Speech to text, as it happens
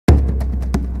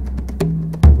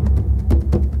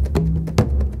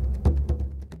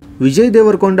Vijay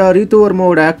Deverakonda Ritu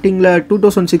வர்மாவோட ஆக்டிங்ல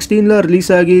 2016ல release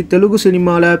ஆகி தெலுங்கு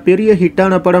சினிமால பெரிய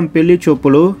ஹிட்டான படம் பெல்லி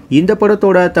சொப்புலு. இந்த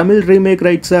படத்தோட தமிழ் ரீமேக்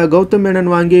ரைட்ஸை கௌதம்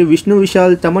மேனன் வாங்கி விஷ்ணு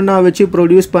விஷால் தமன்னா வச்சு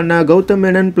ப்ரொடியூஸ் பண்ண கௌதம்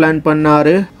மேனன் பிளான்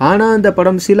பண்ணாரு. ஆனா அந்த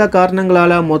படம் சில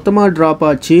காரணங்களால மொத்தமா டிராப்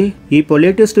ஆச்சு. இப்போ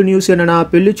லேட்டஸ்ட் நியூஸ் என்னன்னா,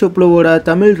 belly சொப்புலுவோட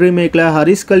Tamil ரீமேக்ல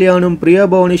Harish கல்யாணும் Priya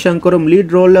Bhavani சங்கரும்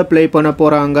lead ரோல்ல play பண்ண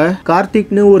போறாங்க.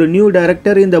 கார்த்திக்னு ஒரு நியூ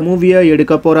டைரக்டர் இந்த மூவியை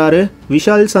எடுக்க போறாரு.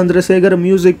 விஷால் சந்திரசேகர்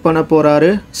மியூசிக் பண்ண போறாரு.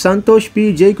 சந்தோஷ் பி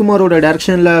ஜெயக்குமாரோட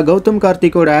டைரக்ஷன்ல கௌதம்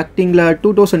கார்த்திகோட ஆக்டிங்ல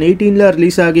 2018ல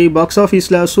ரிலீஸ் ஆகி பாக்ஸ்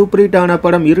ஆபீஸ்ல சூப்பர் ஹிட் ஆன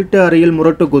படம் இருட்டு அறையில்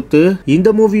முரட்டு குத்து. இந்த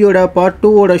மூவியோட பார்ட்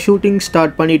 2 ஷூட்டிங்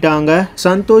ஸ்டார்ட் பண்ணிட்டாங்க.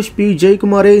 சந்தோஷ் பி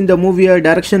ஜெயக்குமாரே இந்த மூவியை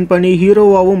டைரக்ஷன் பண்ணி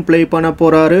ஹீரோவாவும் பிளே பண்ண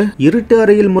போறாரு. இருட்டு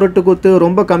அறையில் முரட்டு குத்து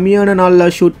ரொம்ப கம்மியான நாள்ல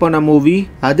ஷூட் பண்ண மூவி.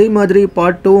 அதே மாதிரி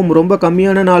பார்ட் 2 ரொம்ப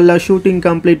கம்மியான நாள்ல ஷூட்டிங்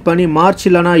கம்ப்ளீட் பண்ணி மார்ச்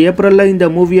இல்லனா ஏப்ரல்ல இந்த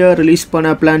மூவியை ரிலீஸ்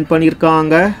பண்ண பிளான்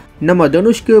பண்ணிருக்காங்க. நம்ம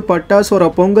தனுஷ்க்கு பட்டாசோட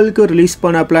பொங்கலுக்கு ரிலீஸ்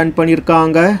பண்ண பிளான்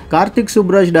பண்ணிருக்காங்க. கார்த்திக்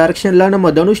சுப்ராஜ் டைரக்ஷன்ல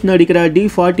நம்ம தனுஷ் நடிக்கிற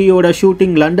D40யோட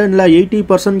ஷூட்டிங் லண்டன்ல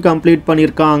 80% கம்ப்ளீட்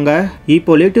பண்ணிருக்காங்க.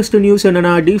 இப்போ லேட்டஸ்ட் நியூஸ்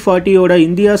என்னன்னா, D40யோட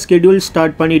இந்தியா ஸ்கெடியூல்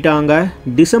ஸ்டார்ட் பண்ணிட்டாங்க.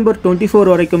 டிசம்பர்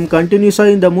 24 வரைக்கும் கண்டினியூஸா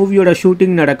இந்த மூவியோட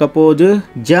ஷூட்டிங் நடக்க போகுது.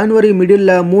 ஜனவரி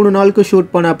மிடில்ல 3 நாளுக்கு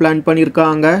ஷூட் பண்ண பிளான்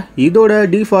பண்ணிருக்காங்க. இதோட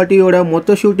D40யோட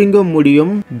மொத்த ஷூட்டிங்கும்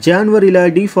முடியும். ஜனவரியில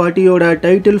D40யோட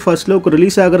டைட்டில் ஃபர்ஸ்ட் லுக்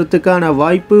ரிலீஸ் ஆகிறதுக்கான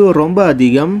வாய்ப்பு ரொம்ப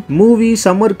அதிகம். மூவி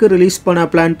சம்மருக்கு ரிலீஸ் பண்ண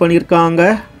பிளான் பண்ணிருக்காங்க.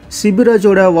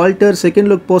 சிபிராஜோட வால்டர் செகண்ட்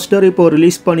லுக் போஸ்டர் இப்போ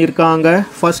ரிலீஸ் பண்ணிருக்காங்க.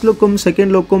 ஃபர்ஸ்ட் லுக்கும்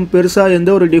செகண்ட் லுக்கும் பெருசா எந்த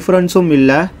ஒரு டிஃபரன்ஸும்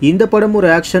இல்ல. இந்த படம் ஒரு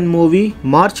ஆக்ஷன் மூவி.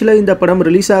 மார்ச்ல இந்த படம்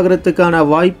ரிலீஸ் ஆகிறதுக்கான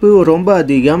வாய்ப்பு ரொம்ப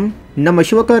அதிகம். நம்ம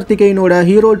சிவகார்த்திகேயனோட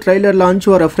ஹீரோ ட்ரைலர் லான்ச்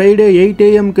வர ஃப்ரைடே 8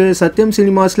 AM சத்யம்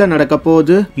சினிமாஸ்ல நடக்க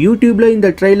போகுது. யூடியூப்ல இந்த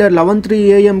ட்ரைலர் 11:03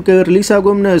 AM ரிலீஸ்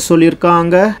ஆகும்னு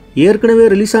சொல்லியிருக்காங்க. ஏற்கனவே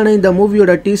ரிலீஸ் ஆன இந்த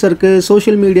மூவியோட டீசருக்கு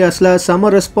சோஷியல் மீடியாஸ்ல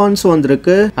செம ரெஸ்பான்ஸ்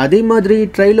வந்திருக்கு. அதே மாதிரி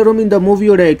ட்ரைலரும் இந்த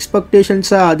மூவியோட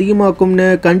எக்ஸ்பெக்டேஷன்ஸை அதிகமாக்கும்னு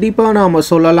கண்டிப்பா நாம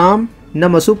சொல்லலாம்.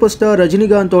 நம்ம சூப்பர் ஸ்டார்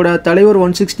ரஜினிகாந்தோட தலைவர்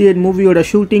 168 மூவியோட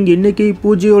ஷூட்டிங் இன்னைக்கு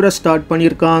பூஜையோட ஸ்டார்ட்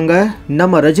பண்ணிருக்காங்க.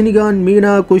 நம்ம ரஜினிகாந்த்,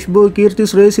 மீனா, குஷ்பு, கீர்த்தி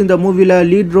சுரேஷ் இந்த மூவில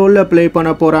லீட் ரோல்ல பிளே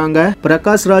பண்ண போறாங்க.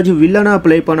 பிரகாஷ் ராஜ் வில்லனா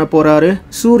பிளே பண்ண போறாரு.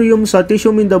 சூரியும்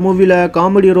சதீஷும் இந்த மூவில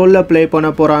காமெடி ரோல்ல பிளே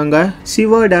பண்ண போறாங்க.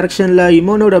 சிவா டைரக்ஷன்ல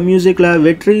இமானோட மியூசிக்ல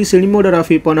வெற்றி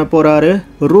சினிமோகிராஃபி பண்ண போறாரு.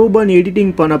 ரூபன்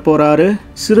எடிட்டிங் பண்ண போறாரு.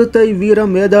 சிறுத்தை,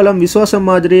 வீரம், வேதாளம், விசுவாசம்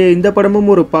மாதிரியே இந்த படமும்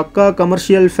ஒரு பக்கா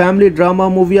கமர்ஷியல் ஃபேமிலி டிராமா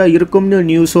மூவியா இருக்கும்னு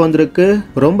நியூஸ் வந்திருக்கு.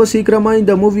 ரொம்ப சீக்கிரமா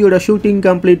இந்த மூவியோட ஷூட்டிங்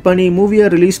கம்ப்ளீட் பண்ணி மூவியை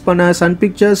ரிலீஸ் பண்ண சன்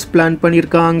பிக்சர்ஸ் பிளான்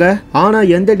பண்ணிருக்காங்க. ஆனா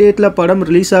எந்த டேட்ல படம்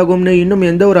ரிலீஸ் ஆகும்னு இன்னும்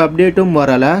எந்த ஒரு அப்டேட்டும்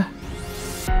வரல.